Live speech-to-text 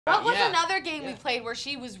What was another game we played where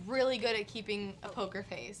she was really good at keeping a poker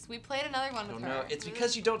face? We played another one with her. No, it's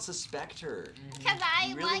because you don't suspect her. Because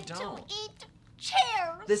I really like don't. to eat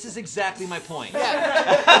chairs. This is exactly my point.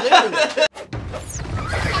 Yeah.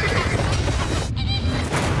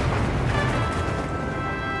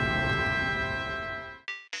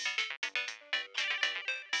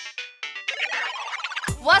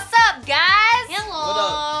 What's up, guys? Hello. What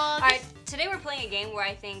up? Alright, today we're playing a game where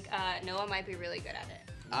I think Noah might be really good at it.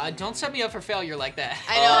 Don't set me up for failure like that.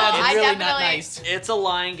 I know, It's I really definitely- not nice. It's a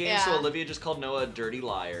lying game, so Yeah. Olivia just called Noah a dirty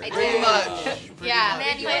liar. I Pretty did. much. Yeah,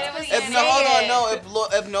 Man, you played went it with to If Say no, hold on, it. no.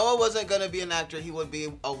 If Noah wasn't gonna be an actor, he would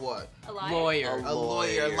be a what? A liar? Lawyer. A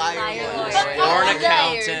lawyer, Liar, liar. lawyer. Or an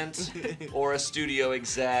Liar. accountant, or a studio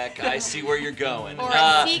exec. I see where you're going. Or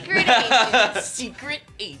a secret agent. Secret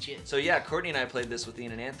agent. So yeah, Courtney and I played this with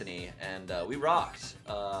Ian and Anthony, and we rocked.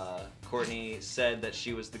 Courtney said that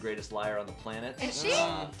she was the greatest liar on the planet. Is she?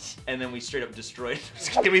 And then we straight up destroyed.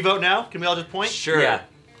 Can we vote now? Can we all just point? Sure. Yeah.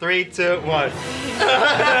 3, 2, 1.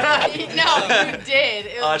 No, you did.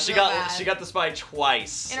 It was She real got bad. she got the spy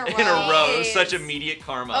twice In a It was row. such immediate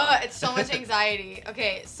karma. It's so much anxiety.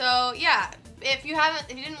 Okay, so yeah, if you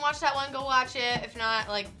didn't watch that one, go watch it. If not,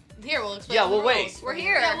 like, here, we'll explain. Yeah, the we'll wait. rules. We're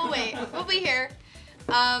here. Yeah, we'll wait. We'll be here.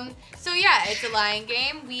 So yeah, it's a lying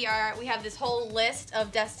game. We have this whole list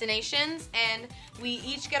of destinations, and we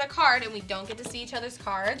each get a card, and we don't get to see each other's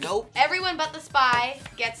cards. Nope. Everyone but the spy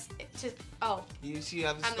gets to. Oh, You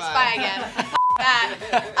have the I'm spy. the spy again.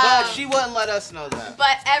 That. But she wouldn't let us know that.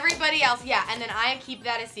 But everybody else, yeah, and then I keep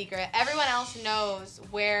that a secret. Everyone else knows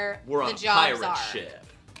where We're the on a jobs pirate are. ship.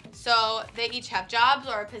 So they each have jobs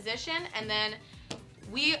or a position, and then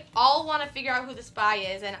we all want to figure out who the spy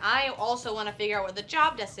is, and I also want to figure out what the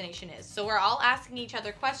job destination is. So we're all asking each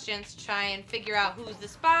other questions to try and figure out who's the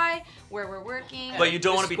spy, where we're working. But you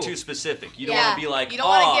don't want to This be is too specific. You don't Yeah. want to be like, You don't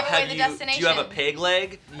wanna oh, give away have the you, do you have a destination. peg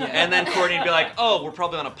leg? Yeah. And then Courtney would be like, oh, we're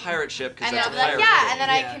probably on a pirate ship because And then that's I'll a be like, pirate yeah, ship. and then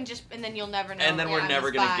I Yeah. can just, and then you'll never know. And then we're I'm never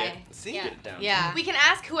the gonna spy. get See? Yeah. it down. Yeah. We can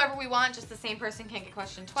ask whoever we want, just the same person can't get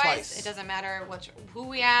questioned twice. It doesn't matter who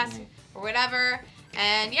we ask or whatever.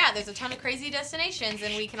 And yeah, there's a ton of crazy destinations,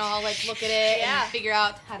 and we can all like look at it Yeah. and figure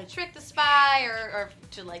out how to trick the spy or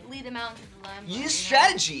to like lead them out into the limelight. Use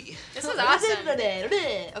strategy. This is awesome.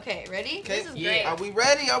 Okay, ready? Okay. This is Yeah. great. Are we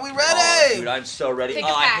ready? Are we Oh, ready? dude, I'm so ready. Pick a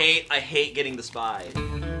Oh, fact. I hate getting the spy.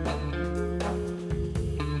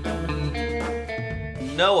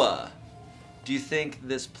 Noah, do you think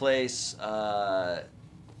this place,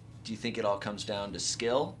 do you think it all comes down to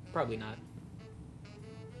skill? Probably not.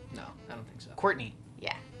 No, I don't think so. Courtney,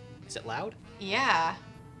 Yeah. is it loud? Yeah.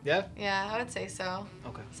 Yeah. Yeah, I would say so.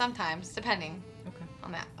 Okay. Sometimes, depending Okay.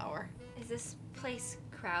 on that hour. Is this place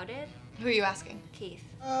crowded? Who are you asking? Keith.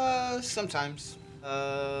 Sometimes.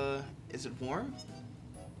 Is it warm?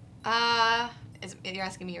 You're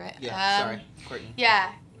asking me, right? Yeah, sorry. Courtney.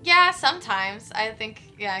 Yeah. Yeah, sometimes. I think,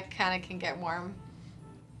 yeah, it kind of can get warm.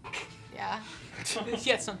 Yeah.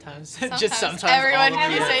 Yeah, sometimes. Sometimes. Just sometimes. Everyone all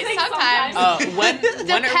can of you. say sometimes. When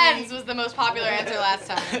Depends was the most popular answer last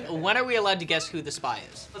time. when are we allowed to guess who the spy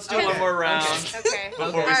is? Let's do one more round Okay. before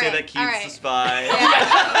we All say right, that Keith's all the right. spy.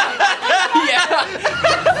 Yeah.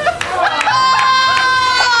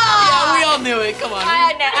 Yeah, we all knew it. Come on.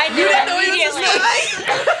 I knew it immediately.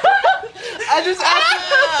 I just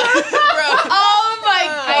asked. Oh my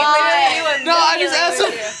god! No, I just asked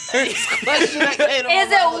the first question that came to my Is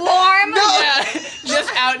it mind. warm? Yeah, just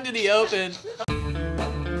out into the open.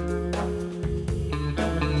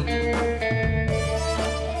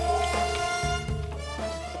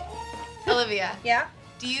 Olivia, Yeah.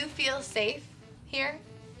 do you feel safe here?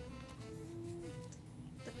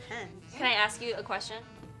 Depends. Can I ask you a question?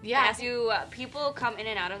 Yeah. Do people come in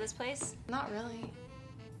and out of this place? Not really.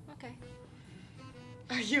 Okay.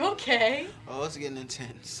 Are you okay? Oh, it's getting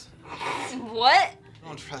intense. What? I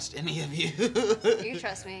don't trust any of you. You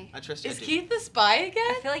trust me. I trust you. Is Keith the spy again?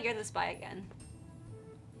 I feel like you're the spy again.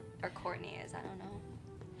 Or Courtney is, I don't know.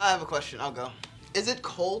 I have a question. I'll go. Is it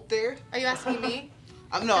cold there? Are you asking me?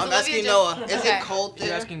 I'm Olivia asking just- Noah. Is Okay. it cold there?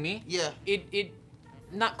 You're asking me? Yeah. It,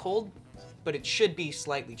 not cold, but it should be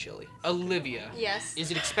slightly chilly. Olivia. Yes.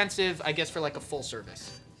 Is it expensive? I guess for like a full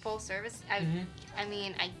service. Full service? I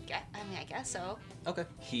mean, I guess so. Okay.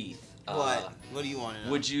 Heath, What? What do you want to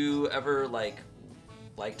know? would you ever like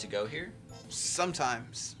to go here?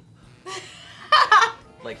 Sometimes.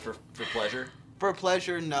 Like for pleasure? For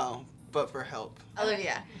pleasure, no. But for help.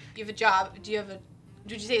 Olivia, you have a job. Did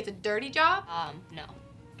you say it's a dirty job? No.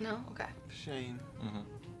 No? Okay. Shame.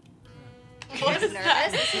 What is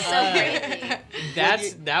nervous? This is so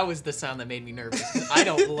crazy. That was the sound that made me nervous. I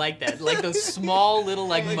don't like that. Like those small little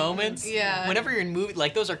like moments. Yeah. Whenever you're in movie,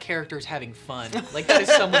 like those are characters having fun. Like that is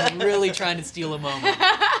someone really trying to steal a moment.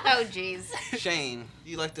 Oh jeez. Shane,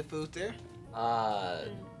 do you like the food there?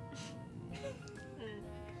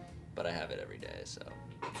 But I have it every day, so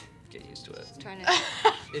get used to it.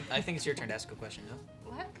 I think it's your turn to ask a question, no?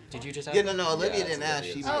 What? Did you just ask? Yeah, no. Olivia Yeah, didn't it's ask.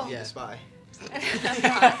 She Olivia's. might be Yeah. the spy.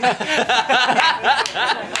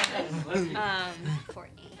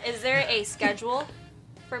 Courtney. Is there a schedule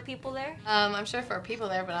for people there? I'm sure for people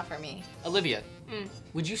there, but not for me. Olivia,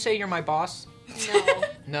 would you say you're my boss? No.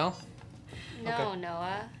 No? No, Okay.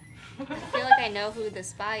 Noah. I feel like I know who the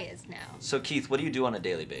spy is now. So Keith, what do you do on a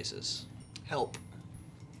daily basis? Help.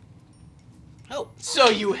 So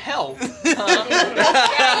you help. You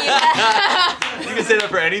can say that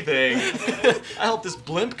for anything. I helped this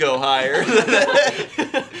blimp go higher.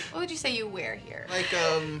 What would you say you wear here? Like,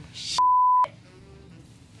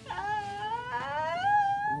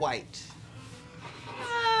 white.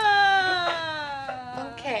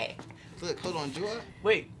 Okay. Look, hold on, do I?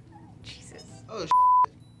 Wait. Jesus. Oh,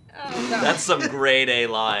 Oh, no. That's some grade A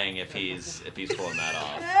lying if he's pulling that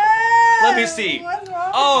off. Let me see.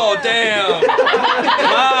 Oh damn!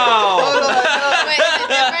 Wow. Wait, is it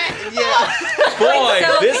different? yeah. Boy,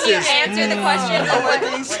 So this can you is. answer the question? I wear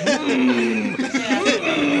things.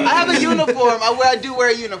 I have a uniform. I do wear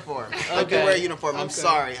a uniform. I do Okay. wear a uniform. I'm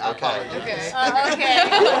sorry. I apologize. Okay. Okay.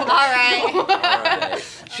 All right. Alright.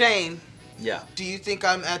 Shane, Yeah. do you think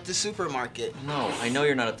I'm at the supermarket? No, I know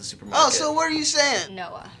you're not at the supermarket. Oh, so what are you saying?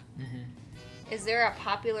 Noah. Is there a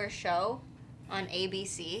popular show on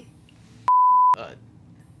ABC?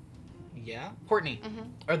 Yeah. Courtney,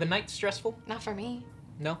 are the nights stressful? Not for me.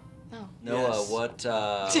 No. No. Noah, Yes. what?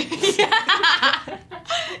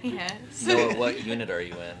 Yes. Noah, what unit are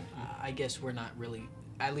you in? I guess we're not really.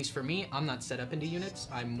 At least for me, I'm not set up into units.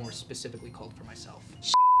 I'm more specifically called for myself.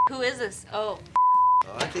 Who is this? Oh,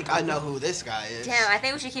 Oh, I think I know who this guy is. damn. I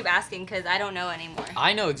think we should keep asking because I don't know anymore.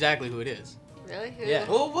 I know exactly who it is. Really? Who? Yeah.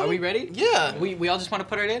 Oh, what? Are we ready? Yeah. We all just want to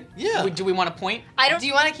put it in? Yeah. Do we want to point? I don't. Do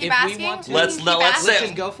you want to keep If we asking? want to- Let's Keep let's asking? Let's say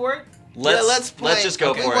just go for it. let's play. just go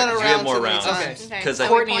Okay, for we it. went 'Cause we around have more too many rounds. times. Okay. Okay. Because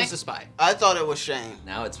Courtney point? is the spy. I thought it was Shane.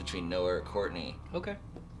 now it's between Noah or Courtney. Okay.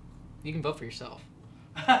 You can vote for yourself.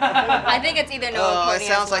 I think it's either Noah or Oh, it Courtney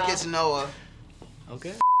sounds as like well. it's Noah.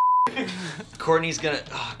 Okay. Courtney's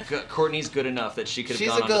Courtney's good enough that she could have She's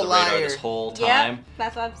gone a under good the radar liar. this whole Yep, time.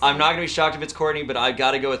 that's what I'm saying. I'm not gonna be shocked if it's Courtney, but I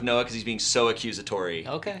gotta go with Noah because he's being so accusatory.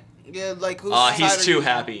 Okay. Yeah, like who's He's side are too you?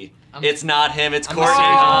 happy. I'm- It's not him. It's I'm Courtney. sorry.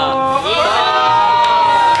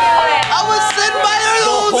 I was sitting by her the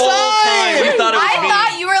whole time. You thought it was I me.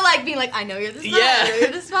 thought you were like being like, I know you're the spy. Yeah. I know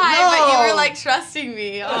you're the spy, but you No. were like trusting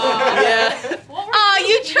me. Oh, Yeah. oh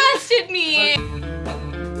you trusted me.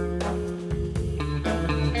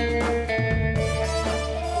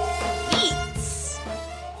 Eats.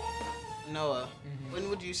 Noah, when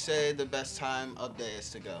would you say the best time of day is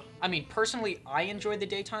to go? I mean, personally, I enjoy the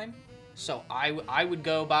daytime, so I would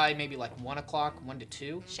go by maybe like 1 o'clock, 1 to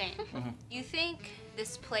 2. Shane, you think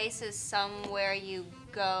this place is somewhere you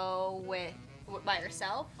go by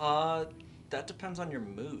yourself? That depends on your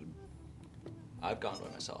mood. I've gone by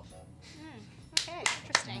myself. Okay,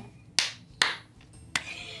 interesting.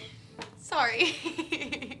 Sorry.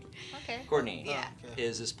 Okay. Courtney, Yeah. Okay.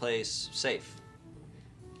 is this place safe?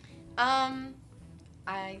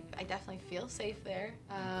 I definitely feel safe there.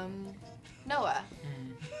 Noah.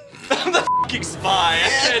 I'm the fucking spy. Oh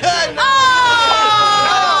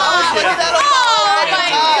my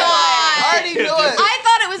god! I already knew it. I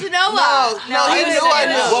thought it was Noah. No, he it knew was I Shane.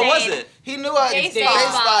 knew. What was it? He knew I Day Day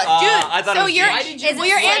spot. spot. Dude, I thought so it was your Why did you Is it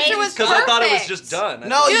your Shane? answer was Because perfect. I thought it was just done.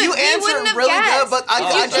 No, Dude, you we answered wouldn't have really guessed. good, but I You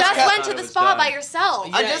just just kept. went to it the was spot done. by yourself.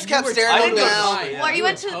 I just kept were staring totally him down. fine. Well, you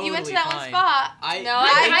went to totally that one fine. spot. No,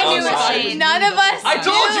 I knew it was sorry. Shane. None of us. I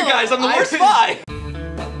told you guys I'm the worst spy.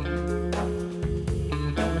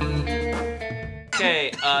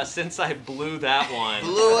 Okay, since I blew that one,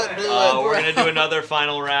 Blew it. we're gonna do another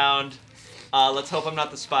final round. Let's hope I'm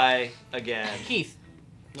not the spy again. Keith,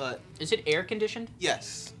 But is it air conditioned?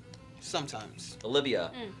 yes, sometimes.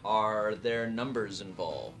 Olivia, are there numbers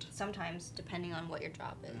involved? Sometimes, depending on what your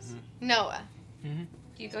job is. Noah. Mhm.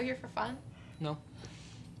 Do you go here for fun? No.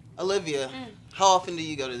 Olivia, how often do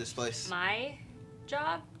you go to this place? My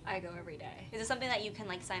job, I go every day. Is it something that you can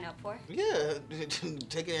like sign up for? Yeah,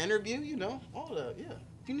 take an interview, you know, all that. Yeah.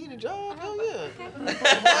 If you need a job, hell yeah. Okay. Why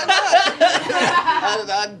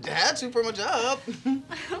not? I had to for my job.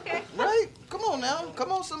 Okay. Right? Come on now.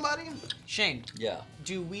 Come on, somebody. Shane, Yeah.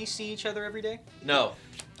 do we see each other every day? No.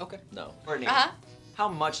 Okay. No. Courtney, Uh huh. How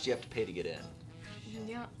much do you have to pay to get in?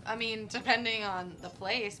 Yeah, I mean, depending on the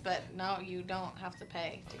place, but no, you don't have to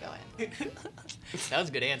pay to go in. That was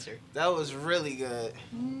a good answer. That was really good.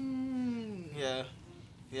 Mm. Yeah.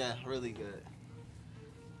 Yeah, really good.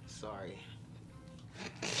 Sorry.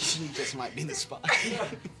 This might be the spot.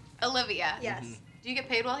 Olivia. Yes. Do you get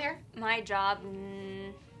paid well here? My job,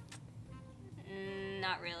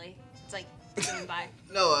 not really. It's like going by.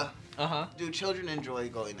 Noah, Uh-huh. do children enjoy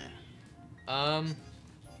going there?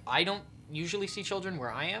 I don't usually see children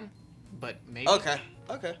where I am, but maybe. Okay.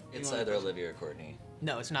 It's either Olivia or Courtney.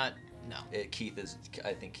 No, it's not. No. I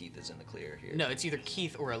think Keith is in the clear here. No, it's either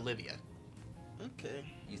Keith or Olivia. Okay.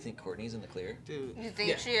 You think Courtney's in the clear? Dude, You think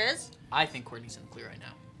Yeah. she is? I think Courtney's in the clear right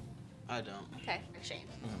now. I don't. Okay, Shane.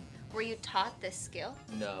 Were you taught this skill?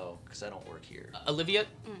 No, because I don't work here. Olivia,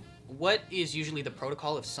 what is usually the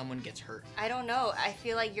protocol if someone gets hurt? I don't know. I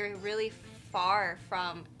feel like you're really far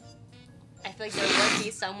from. I feel like there would be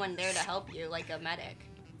someone there to help you, like a medic.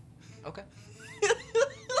 Okay.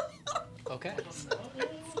 Okay.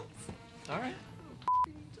 All right.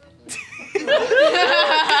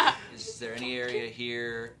 Is there any area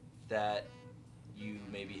here that you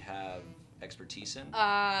maybe have expertise in?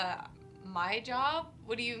 My job?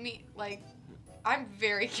 What do you mean? Like, I'm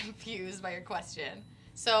very confused by your question.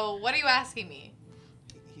 So, what are you asking me?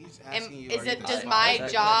 He's asking you. Is are it you does the my spy?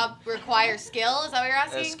 job require skill? Is that what you're A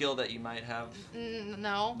asking? skill that you might have?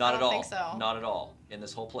 No, Not I at don't all. think so. Not at all. In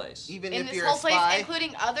this whole place. Even in if this you're whole a place, spy?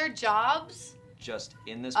 including other jobs. Just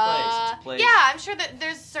in this place. It's a place. Yeah, I'm sure that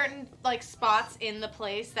there's certain like spots in the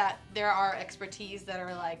place that there are expertise that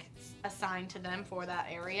are like assigned to them for that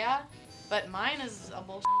area, but mine is a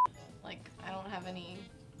bullshit. Like I don't have any.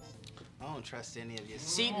 I don't trust any of you.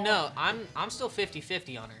 See, no, I'm still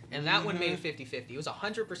 50-50 on her, and that one made it 50-50. It was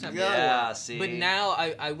 100% Yeah, before. see. But now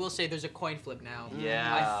I will say there's a coin flip now.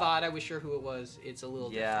 Yeah. I thought I was sure who it was. It's a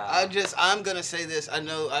little Yeah. I'm gonna say this. I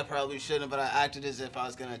know I probably shouldn't, but I acted as if I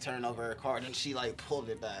was gonna turn over a card, and she like pulled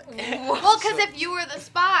it back. Well, because if you were the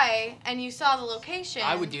spy and you saw the location,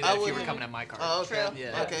 I would do that I if you were wouldn't. coming at my card. Oh, okay. True.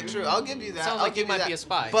 Yeah. Okay, true. I'll give you that. Sounds I'll like you give might that. be a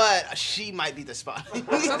spy. But she might be the spy.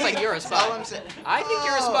 Sounds like you're a spy. That's all I'm saying. I think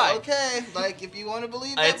you're a spy. Okay, like if you want to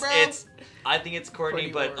believe that, bro. I think it's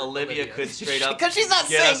Courtney, Courtney but or Olivia Olivia. could straight up Because she's not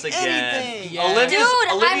get saying us again. anything. Yeah.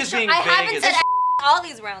 Olivia's Dude, being I vague haven't as said all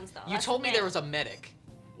these rounds though. You That's told the me there thing. was a medic.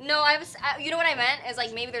 No, you know what I meant is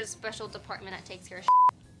like maybe there's a special department that takes care of.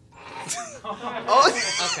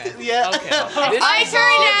 Oh, Okay. Yeah. Okay. This My is turn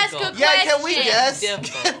to ask difficult. a Yeah, can we question. guess?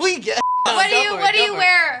 Difficult. Can we guess? What do Go you for it, What do go you for it.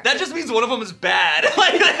 wear? That just means one of them is bad.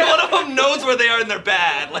 Like one of them knows where they are and they're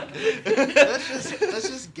bad. Like Let's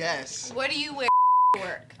just guess. What do you wear to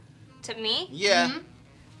work? To me, Yeah. Mhm.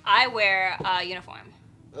 I wear a uniform.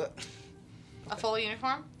 A full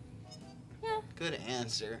uniform? Good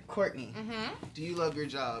answer. Courtney, Mm-hmm. do you love your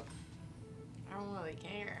job? I don't really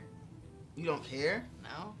care. You don't care?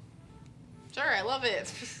 No. Sure, I love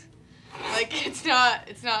it. Like it's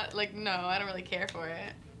not like no, I don't really care for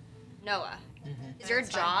it. Noah, Mhm. is your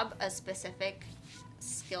That's fine. job a specific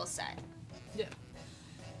skill set?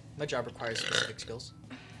 My job requires specific skills.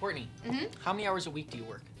 Courtney, Mm-hmm. how many hours a week do you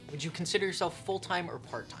work? Would you consider yourself full-time or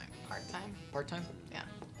part-time? Part time. Part-time?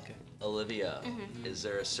 Olivia, Mhm. is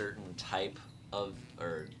there a certain type of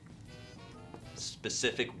or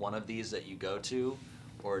specific one of these that you go to,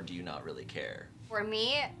 or do you not really care? For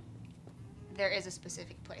me, there is a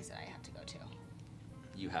specific place that I have to go to.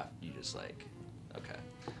 You just like, okay,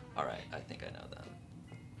 all right, I think I know that.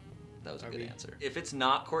 That was a Are good we- answer. If it's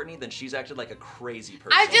not Courtney, then she's acted like a crazy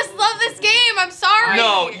person. I just love this game. I'm sorry.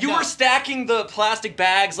 No, you No. were stacking the plastic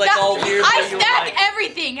bags like That- all weird. I but you were stack like,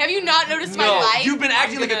 everything. Have you not noticed my no, life? you've been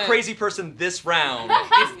acting like a gonna- crazy person this round.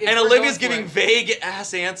 If And we're Olivia's going for giving it, vague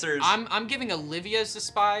ass answers. I'm giving Olivia as the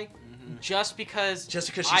spy, just because. just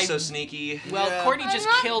because she's so sneaky. Well, Yeah. Courtney I'm just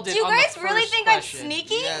not- killed it. Do you on the guys really first think question. I'm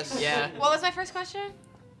sneaky? Yes. Yeah. What was my first question?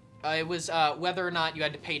 It was whether or not you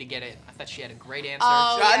had to pay to get it. I thought she had a great answer.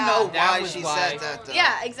 Oh, I yeah. know That why was she why. said that though.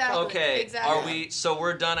 Yeah, exactly. Okay, Exactly. are we? So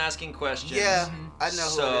we're done asking questions. Yeah, I know who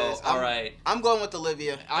So, it is. all right, I'm going with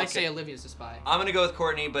Olivia. I okay. say Olivia's the spy. I'm gonna go with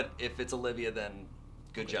Courtney, but if it's Olivia, then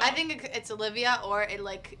good job. I think it's Olivia, or it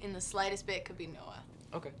like in the slightest bit could be Noah.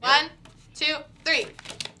 Okay. 1, 2, 3.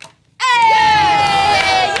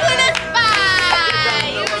 Hey! You were the spy!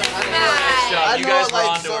 You were the Nice spy! job. I You know guys it were like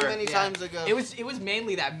onto so her. many Yeah. times ago. It was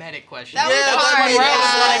mainly that medic question. That was Yeah, hard. that Where I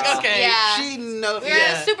was yeah. like, okay. Yeah. She knows. We were Yeah.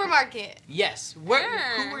 at a supermarket. Yes. Who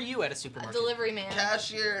were you at a A supermarket? delivery man.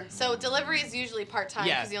 Cashier. So delivery is usually part-time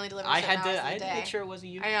because Yeah. he only delivers I certain had hours to. in I the had to day. make sure it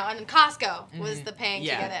wasn't you. I know, and then Costco was Mhm. the paying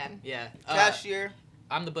Yeah. to get in. Yeah. Cashier.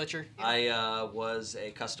 I'm the butcher. I was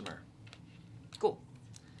a customer. Cool.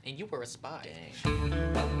 And you were a spy.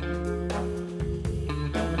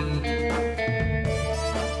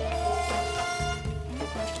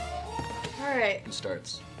 All right. Who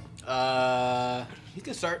starts? You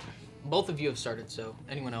can start. Both of you have started, so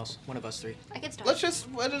anyone else? One of us three. I can start. Let's just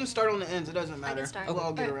let them start on the ends. It doesn't matter. start. We'll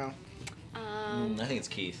all get Okay. around. I think it's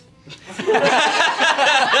Keith.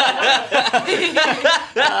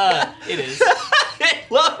 It is.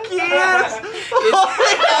 Look, yes!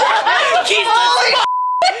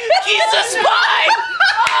 He's a spy!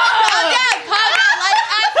 Calm down. Let's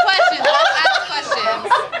ask questions. Ask questions.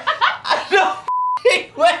 No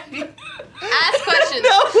way!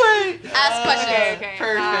 Ask questions. Okay.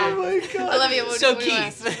 Perfect. Oh my god. Olivia, what So what do you want?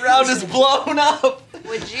 Keith, Round is blown up.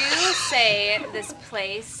 Would you say this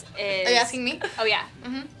place is? Are you asking me? Oh yeah.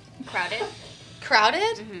 Mhm. Crowded.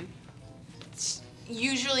 Crowded? Mhm.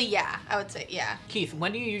 Usually, yeah. I would say, yeah. Keith,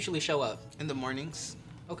 when do you usually show up? In the mornings.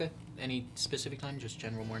 Okay. Any specific time? Just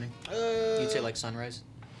general morning? Uh, You'd say like sunrise?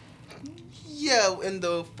 Yeah, in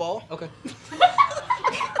the fall. Okay.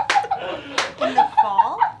 In the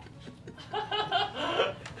fall.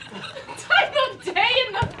 Time of day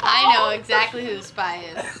in the fall. I know exactly who the spy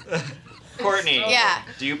is. Courtney. Yeah.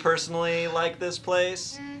 Do you personally like this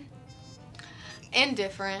place?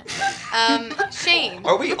 Indifferent. Shane.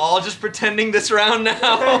 Are we all just pretending this round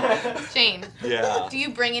now? Shane. Yeah. Do you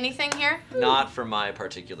bring anything here? Not for my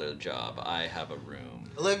particular job. I have a room.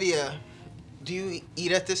 Olivia, do you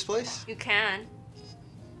eat at this place? You can.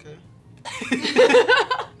 Okay.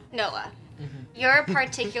 Noah, Mhm. your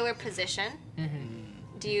particular position.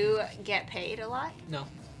 Mm-hmm. Do you get paid a lot? No.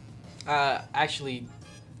 Actually,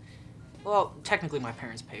 well, technically my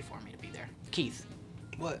parents pay for me to be there. Keith,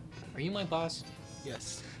 What? are you my boss?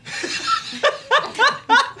 Yes.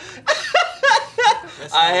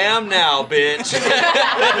 I am now, bitch.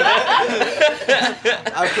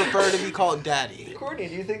 I prefer to be called daddy. Courtney,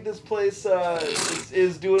 do you think this place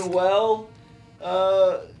is doing well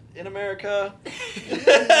in America?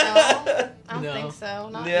 No. I don't No. think so.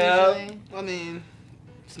 Not Yeah. usually. I mean,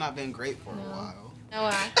 it's not been great for a No. while. No.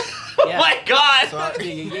 Oh my god! So I,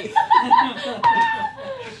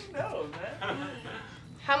 No, man.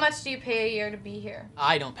 How much do you pay a year to be here?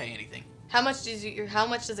 I don't pay anything. How much does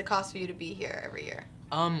it cost for you to be here every year?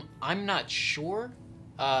 I'm not sure.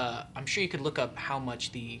 I'm sure you could look up how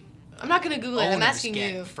much the I'm not gonna Google it. I'm owners asking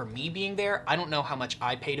get you. for me being there. I don't know how much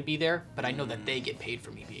I pay to be there, but I know that they get paid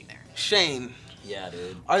for me being there. Shane, Yeah,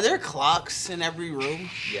 dude. are there clocks in every room?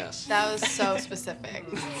 Yes. That was so specific.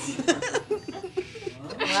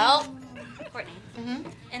 Well, Courtney, mhm.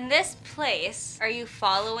 in this place, are you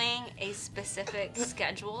following a specific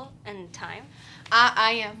schedule and time?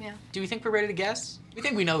 I am, yeah. Do we think we're ready to guess? We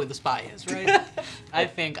think we know who the spy is, right? I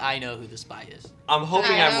think I know who the spy is. I'm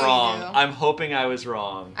hoping I know I'm you wrong. do. I'm hoping I was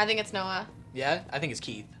wrong. I think it's Noah. Yeah, I think it's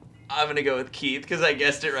Keith. I'm gonna go with Keith because I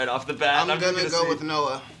guessed it right off the bat. I'm just gonna go see. with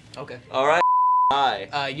Noah. Okay. All right.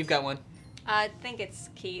 Hi. You've got one. I think it's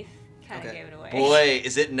Keith. Kind of Okay. gave it away. Boy,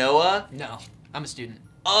 is it Noah? No, I'm a student.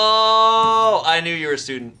 Oh, I knew you were a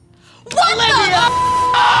student. What Olivia!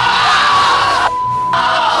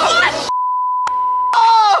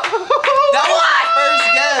 That was my first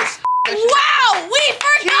guess. Wow, we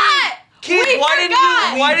forgot! Keith, We why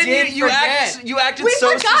forgot! didn't you acted We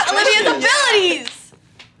so forgot suspicious? Olivia's abilities!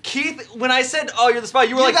 Keith, when I said, "Oh, you're the spy,"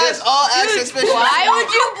 you were You like guys this. all act suspicious. Why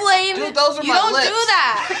would you blame? Dude, those are you my don't lips. do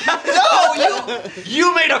that. You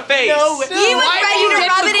made a face. No, He was Why ready did you to get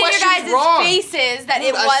rub the it in your questions guys' wrong? faces that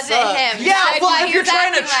Dude, it I wasn't suck. him. Yeah, That's well, why if he you're was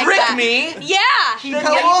trying to acting trick like that. me. Yeah,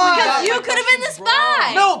 Come on. because you could have been the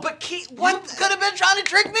spy. No, but Keith, You what? could have been trying to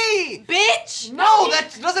trick me. Bitch. No,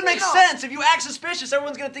 that doesn't make No. sense. If you act suspicious,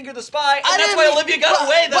 everyone's gonna think you're the spy, and I that's didn't why mean- Olivia got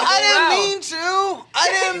away that But I whole didn't round. mean to. I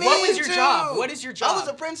didn't mean to. What was your job? What is your job? I was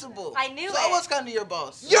a principal. I knew so I it. was kind of your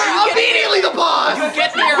boss. You're immediately the boss. You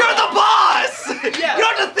get there. You're the boss. Yeah. You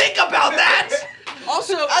don't have to think about that.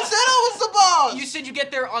 Also, I said I was the boss. you said you get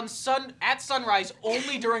there on sunrise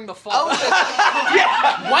only during the I fall. was.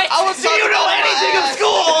 Yeah. What? I was Do you know sucking anything out of my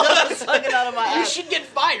school? ass. Sucking out of my You ass. should get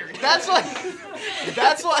fired. That's why.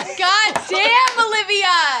 That's why. God damn, Olivia.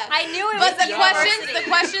 I knew it But was the university.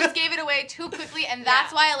 questions gave it away too quickly, and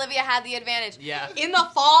that's why Olivia had the advantage. Yeah. In the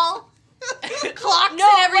fall, clocks No,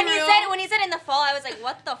 in every when room. he said in the fall, I was like,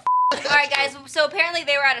 what the f? All right, guys. So apparently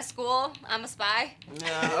they were out of school. I'm a spy.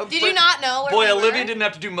 Yeah, Did you not know where Boy, we Olivia were? didn't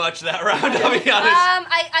have to do much that round. I'll be honest.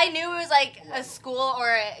 I knew it was like a school or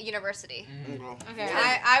a university. Okay,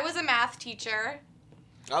 I was a math teacher.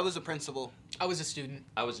 I was a principal. I was a student.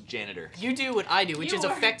 I was a janitor. You do what I do, which You is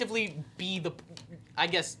were- effectively be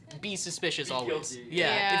suspicious Be always. guilty.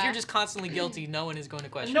 Yeah. Yeah. If you're just constantly guilty, no one is going to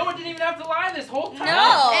question. No one didn't even have to lie this whole time.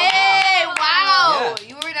 No. Hey, wow! Yeah.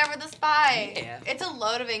 You were never the spy. Yeah. It's a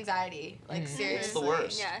load of anxiety. Like, seriously. It's the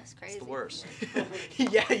worst. Yeah, it's crazy. It's the worst.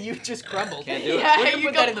 Yeah, you just crumbled. Can't do it. Yeah, We're gonna you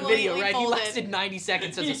put that in the video, completely right? folded. You lasted 90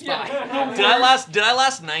 seconds as a spy. Did I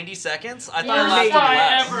last 90 seconds? I thought I Worst lasted spy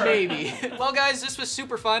less. ever. Maybe. Well, guys, this was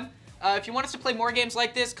super fun. If you want us to play more games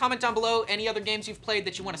like this, comment down below any other games you've played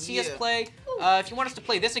that you want to see us play. If you want us to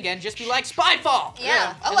play this again, just be like, Spyfall!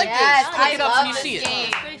 Yeah. I like Yes, this. I Click it up love when you this see it. game.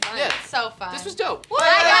 It's pretty fun. Yeah. It's so fun. This was dope. Bye,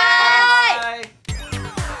 guys! Bye.